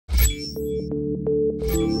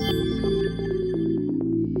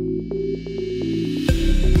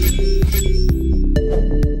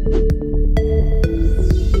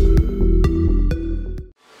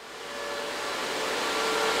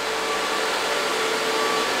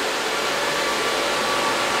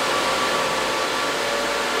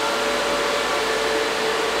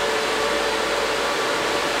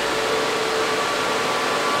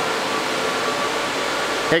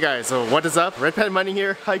Hey guys, so what is up? RedPandaMining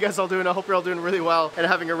here. How you guys all doing? I hope you're all doing really well and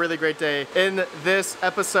having a really great day. In this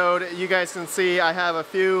episode, you guys can see I have a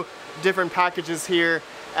few different packages here,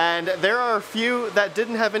 and there are a few that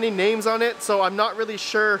didn't have any names on it, so I'm not really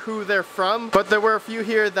sure who they're from, but there were a few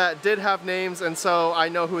here that did have names, and so I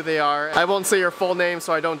know who they are. I won't say your full name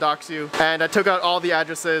so I don't dox you, and I took out all the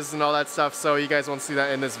addresses and all that stuff, so you guys won't see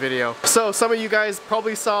that in this video. So some of you guys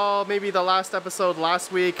probably saw maybe the last episode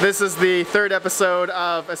last week. This is the third episode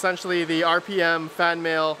of essentially the RPM fan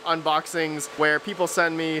mail unboxings where people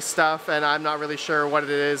send me stuff and I'm not really sure what it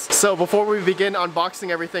is. So before we begin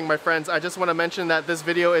unboxing everything, my friends, I just want to mention that this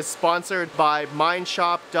video is sponsored by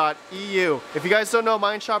mineshop.eu. If you guys don't know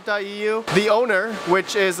mineshop.eu, the owner,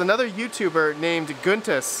 which is another YouTuber named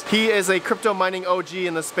Guntis, he is a crypto mining OG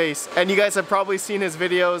in the space, and you guys have probably seen his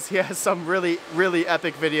videos. He has some really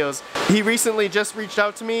epic videos. He recently just reached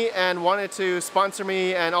out to me and wanted to sponsor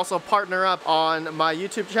me and also partner up on my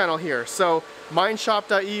YouTube channel here. So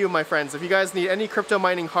mineshop.eu, my friends, if you guys need any crypto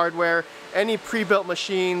mining hardware, any pre-built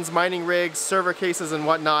machines, mining rigs, server cases and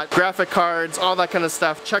whatnot, graphic cards, all that kind of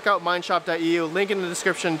stuff, check out mineshop.eu, link in the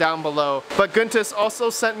description down below. But Guntis also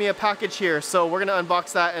sent me a package here, so we're gonna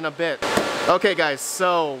unbox that in a bit. Okay guys,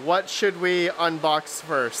 so what should we unbox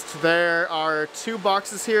first? There are two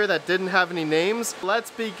boxes here that didn't have any names.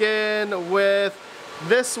 Let's begin with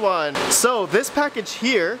this one. So this package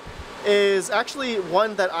here is actually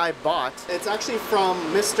one that I bought. It's actually from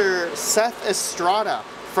Mr. Seth Estrada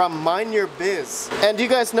from Mind Your Biz. And you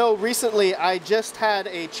guys know recently I just had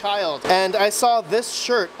a child and I saw this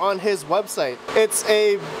shirt on his website. It's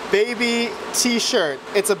a baby t-shirt.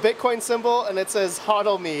 It's a Bitcoin symbol and it says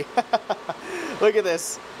HODL me. Look at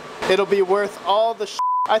this. It'll be worth all the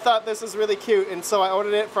I thought this was really cute, and so I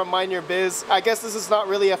ordered it from Mind Your Biz. I guess this is not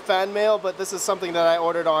really a fan mail, but this is something that I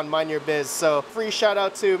ordered on Mind Your Biz. So free shout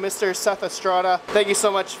out to Mr. Seth Estrada. Thank you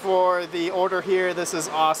so much for the order here. This is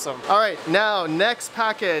awesome. All right, now next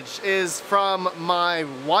package is from my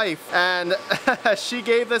wife, and she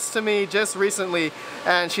gave this to me just recently,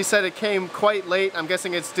 and she said it came quite late. I'm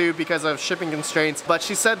guessing it's due because of shipping constraints, but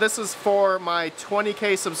she said this is for my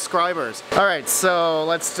 20K subscribers. All right, so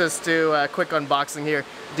let's just do a quick unboxing here.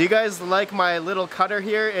 Do you guys like my little cutter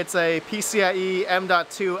here? It's a PCIe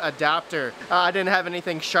M.2 adapter. I didn't have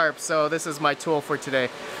anything sharp, so this is my tool for today.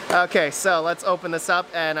 Okay, so let's open this up,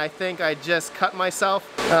 and I think I just cut myself.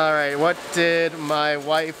 All right, what did my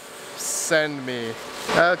wife send me?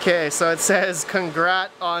 Okay, so it says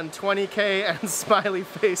congrat on 20K and smiley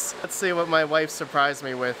face. Let's see what my wife surprised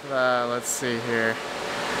me with. Let's see here.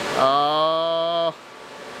 Oh.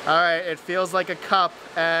 Alright, it feels like a cup,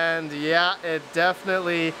 and yeah, it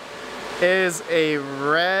definitely is a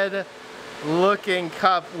red looking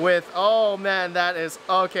cup with, oh man, that is,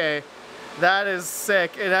 okay, that is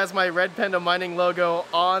sick. It has my RedPandaMining logo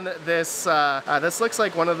on this, this looks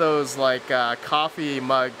like one of those like coffee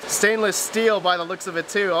mug. Stainless steel by the looks of it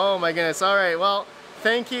too, oh my goodness. Alright, well,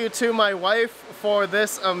 thank you to my wife for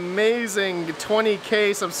this amazing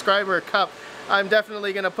 20K subscriber cup. I'm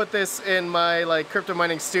definitely gonna put this in my like crypto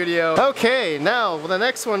mining studio. Okay, now the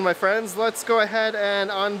next one, my friends, let's go ahead and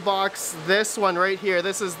unbox this one right here.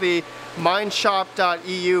 This is the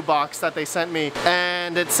mineshop.eu box that they sent me,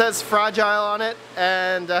 and it says fragile on it,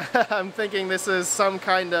 and I'm thinking this is some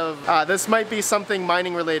kind of this might be something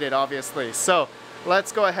mining related, obviously. So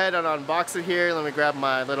let's go ahead and unbox it here. Let me grab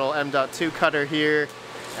my little M.2 cutter here,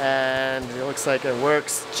 and it looks like it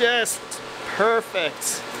works just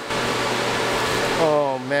perfect.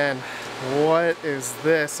 Oh man, what is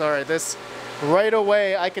this? Alright, this right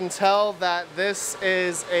away I can tell that this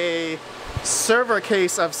is a server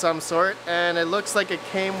case of some sort, and it looks like it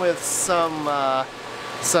came with some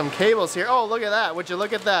cables here. Oh, look at that. Would you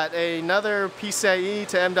look at that? Another PCIe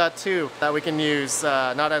to M.2 that we can use,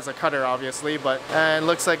 not as a cutter obviously, but, and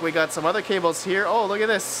looks like we got some other cables here. Oh, look at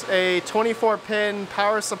this. A 24-pin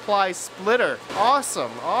power supply splitter.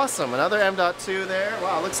 Awesome, awesome. Another M.2 there.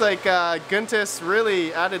 Wow, looks like Guntis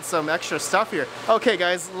really added some extra stuff here. Okay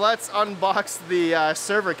guys, let's unbox the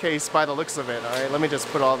server case by the looks of it. All right, let me just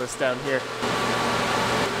put all this down here.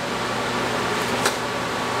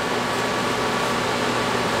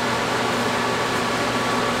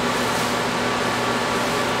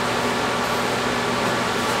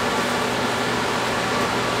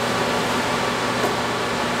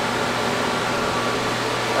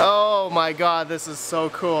 Oh my god, this is so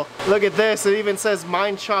cool. Look at this, it even says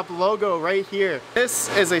MineShop logo right here. This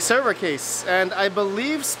is a server case, and I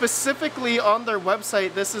believe specifically on their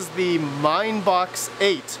website this is the Minebox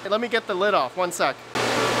 8. Let me get the lid off, one sec.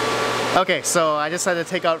 Okay, so I just had to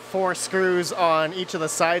take out 4 screws on each of the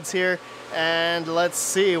sides here, and let's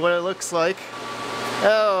see what it looks like.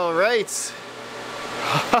 All right.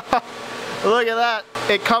 Look at that.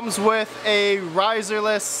 It comes with a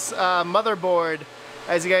riserless motherboard,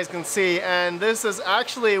 as you guys can see, and this is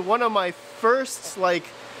actually one of my first like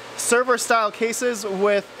server style cases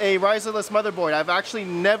with a riserless motherboard. I've actually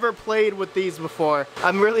never played with these before.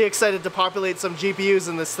 I'm really excited to populate some GPUs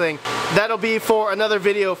in this thing. That'll be for another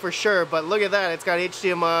video for sure, but look at that. It's got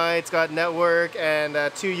HDMI, it's got network, and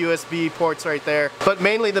 2 USB ports right there. But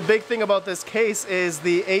mainly the big thing about this case is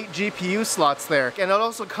the 8 GPU slots there. And it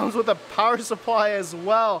also comes with a power supply as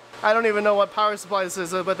well. I don't even know what power supply this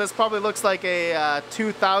is, but this probably looks like a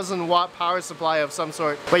 2000 watt power supply of some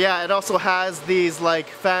sort. But yeah, it also has these like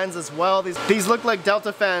fans as well. These look like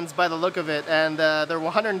Delta fans by the look of it, and they're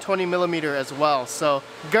 120 millimeter as well. So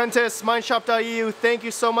Guntis, Mineshop.eu, thank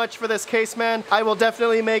you so much for this case, man. I will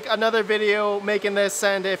definitely make another video making this,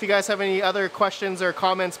 and if you guys have any other questions or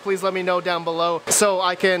comments, please let me know down below so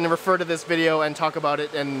I can refer to this video and talk about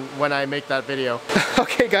it and when I make that video.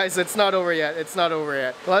 Okay guys, it's not over yet. It's not over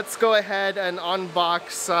yet. Let's go ahead and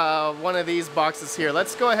unbox one of these boxes here.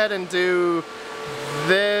 Let's go ahead and do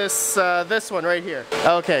this one right here.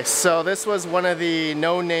 Okay, so this was one of the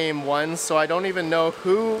no-name ones, so I don't even know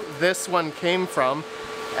who this one came from,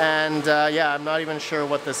 and yeah, I'm not even sure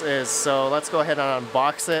what this is, so let's go ahead and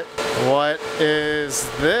unbox it. What is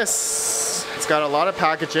this? It's got a lot of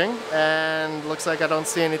packaging, and looks like I don't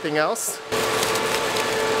see anything else.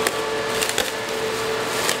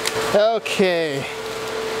 Okay,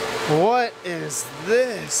 what is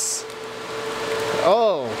this?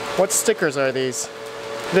 Oh, what stickers are these?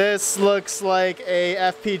 This looks like a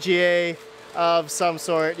FPGA of some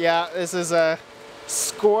sort. Yeah, this is a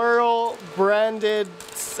Squirrel branded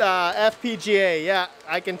FPGA. Yeah,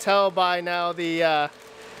 I can tell by now the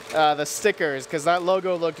stickers, because that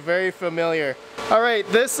logo looked very familiar. All right,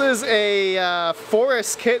 this is a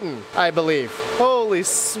Forest Kitten, I believe. Holy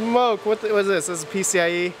smoke, what is this? This is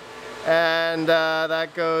PCIe, and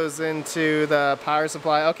that goes into the power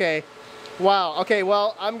supply. Okay. Wow, okay,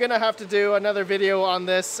 well, I'm gonna have to do another video on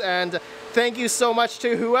this, and thank you so much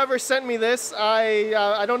to whoever sent me this.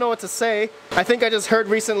 I don't know what to say. I think I just heard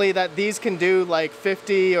recently that these can do like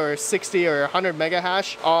 50 or 60 or 100 mega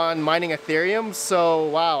hash on mining Ethereum, so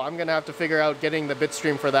wow, I'm gonna have to figure out getting the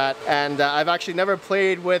bitstream for that, and I've actually never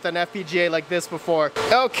played with an FPGA like this before.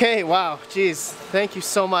 Okay, wow, geez, thank you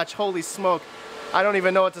so much, holy smoke. I don't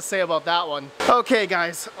even know what to say about that one. Okay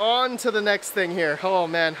guys, on to the next thing here. Oh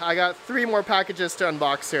man, I got 3 more packages to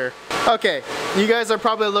unbox here. Okay, you guys are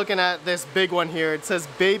probably looking at this big one here. It says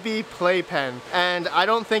baby playpen, and I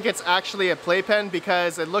don't think it's actually a playpen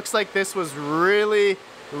because it looks like this was really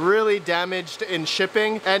damaged in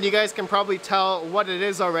shipping, and you guys can probably tell what it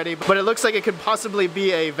is already, but it looks like it could possibly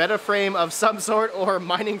be a Veta frame of some sort or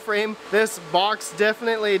mining frame. This box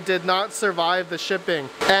definitely did not survive the shipping,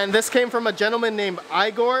 and this came from a gentleman named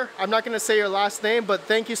Igor. I'm not going to say your last name, but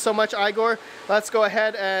thank you so much, Igor. Let's go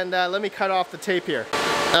ahead and let me cut off the tape here.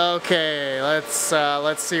 Okay,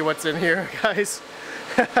 let's see what's in here, guys.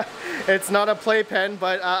 It's not a playpen,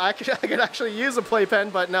 but I could actually use a playpen,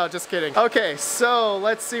 but no, just kidding. Okay, so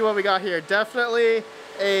let's see what we got here. Definitely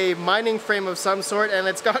a mining frame of some sort, and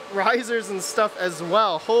it's got risers and stuff as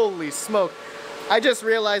well. Holy smoke. I just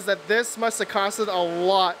realized that this must have costed a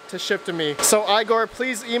lot to ship to me. So Igor,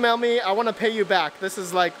 please email me. I want to pay you back. This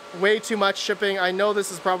is like way too much shipping. I know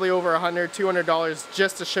this is probably over $100, $200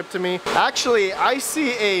 just to ship to me. Actually, I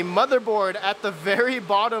see a motherboard at the very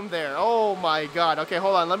bottom there. Oh my God. Okay,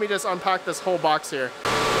 hold on. Let me just unpack this whole box here.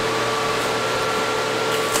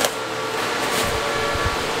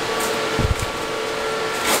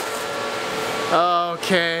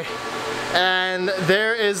 Okay. And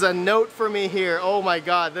there is a note for me here. Oh my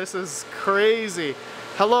God, this is crazy.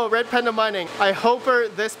 Hello, RedPandaMining. I hope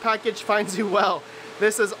this package finds you well.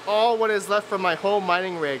 This is all what is left from my whole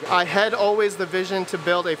mining rig. I had always the vision to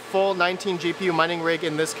build a full 19 GPU mining rig,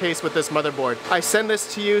 in this case with this motherboard. I send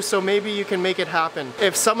this to you so maybe you can make it happen.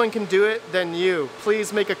 If someone can do it, then you.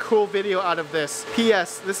 Please make a cool video out of this.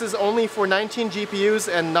 P.S. This is only for 19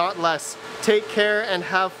 GPUs and not less. Take care and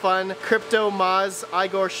have fun. Crypto Maz,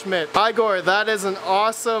 Igor Schmidt. Igor, that is an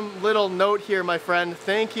awesome little note here, my friend.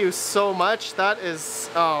 Thank you so much. That is,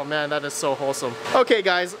 oh man, that is so wholesome. Okay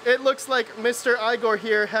guys, it looks like Mr. Igor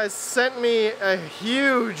here has sent me a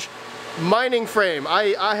huge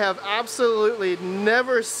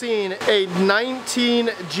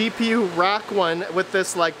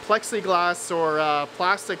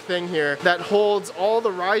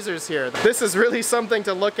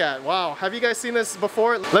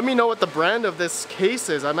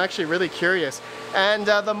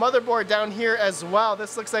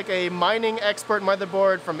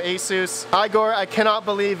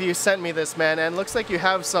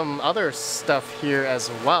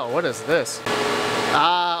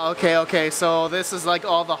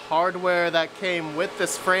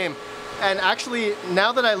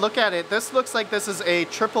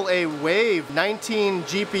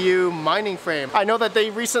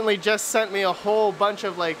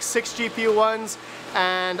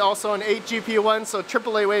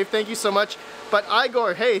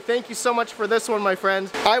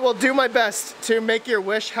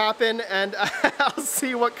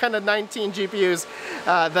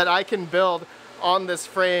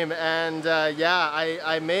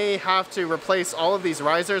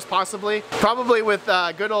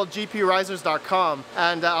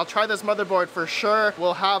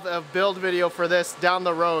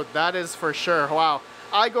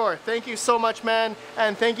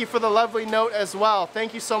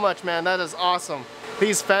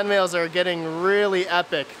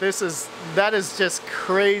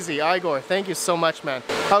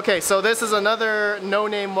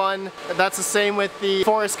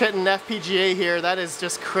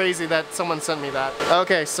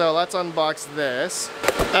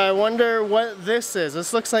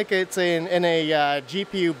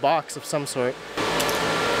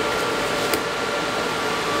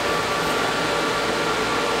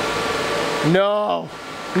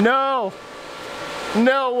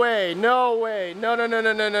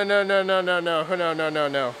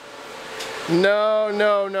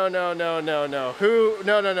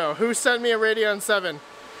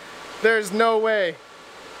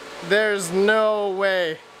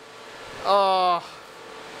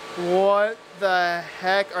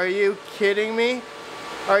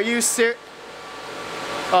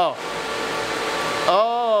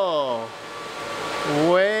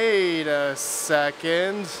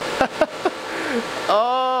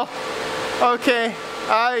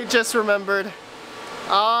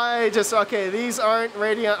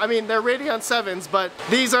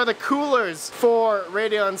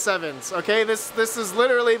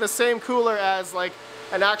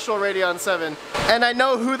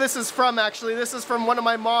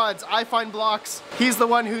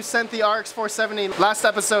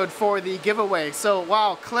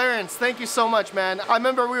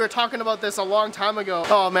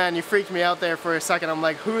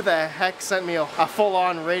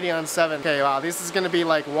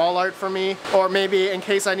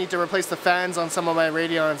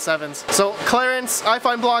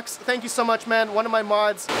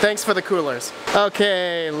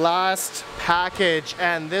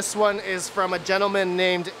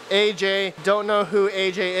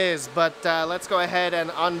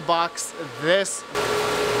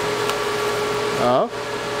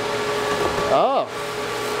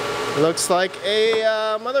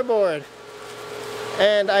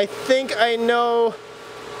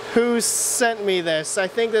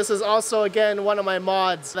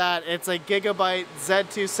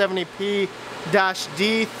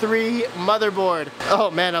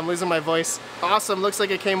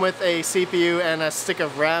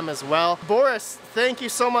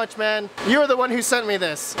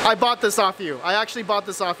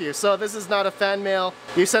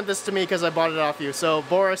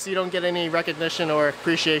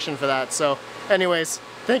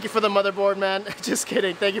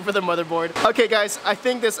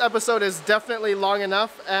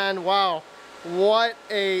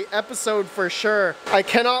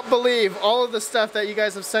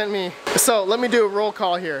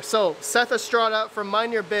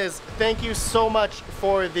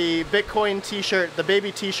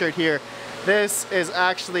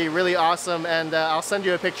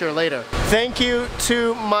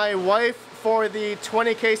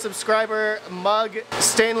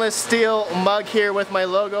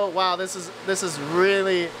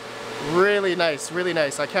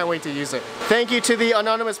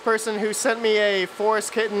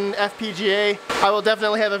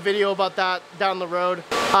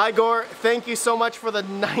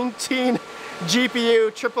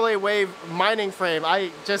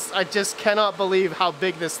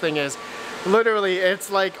Literally, it's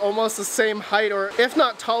like almost the same height, or if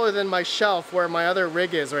not taller than my shelf where my other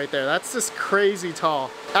rig is right there. That's just crazy tall.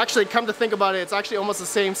 Actually, come to think about it, it's actually almost the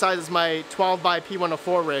same size as my 12 by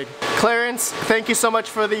P104 rig. Clarence, thank you so much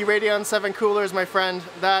for the Radeon 7 coolers, my friend.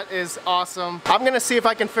 That is awesome. I'm gonna see if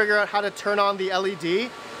I can figure out how to turn on the LED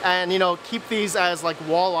and, you know, keep these as like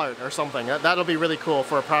wall art or something. That'll be really cool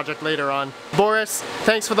for a project later on. Boris,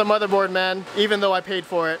 thanks for the motherboard, man, even though I paid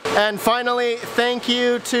for it. And finally, thank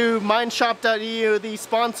you to Mindshop.eu, the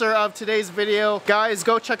sponsor of today's video. Guys,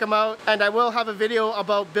 go check them out. And I will have a video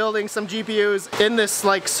about building some GPUs in this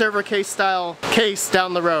like server case style case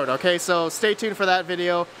down the road, okay? So stay tuned for that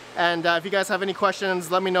video. And if you guys have any questions,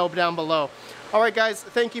 let me know down below. Alright guys,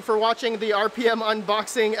 thank you for watching the RPM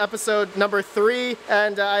unboxing episode number 3,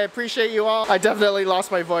 and I appreciate you all. I definitely lost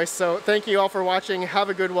my voice, so thank you all for watching. Have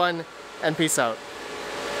a good one, and peace out.